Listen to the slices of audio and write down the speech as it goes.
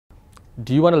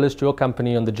Do you want to list your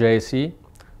company on the JSE?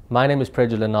 My name is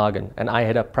Prejula Nagan and I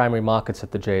head up primary markets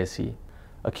at the JSE.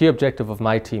 A key objective of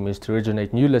my team is to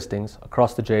originate new listings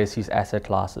across the JSE's asset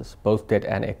classes, both debt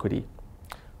and equity.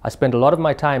 I spend a lot of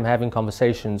my time having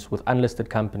conversations with unlisted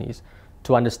companies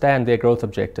to understand their growth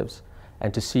objectives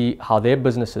and to see how their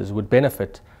businesses would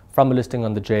benefit from a listing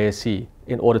on the JSE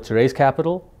in order to raise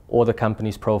capital or the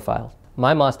company's profile.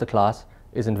 My masterclass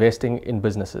is investing in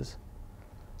businesses.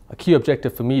 A key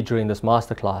objective for me during this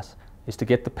masterclass is to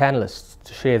get the panelists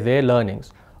to share their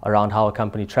learnings around how a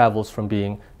company travels from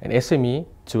being an SME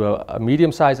to a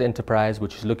medium-sized enterprise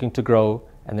which is looking to grow,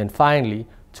 and then finally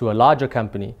to a larger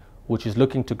company which is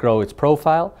looking to grow its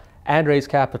profile and raise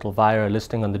capital via a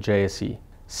listing on the JSE.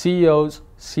 CEOs,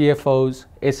 CFOs,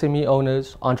 SME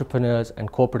owners, entrepreneurs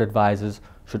and corporate advisors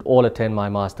should all attend my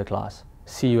masterclass.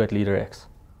 See you at LeaderX.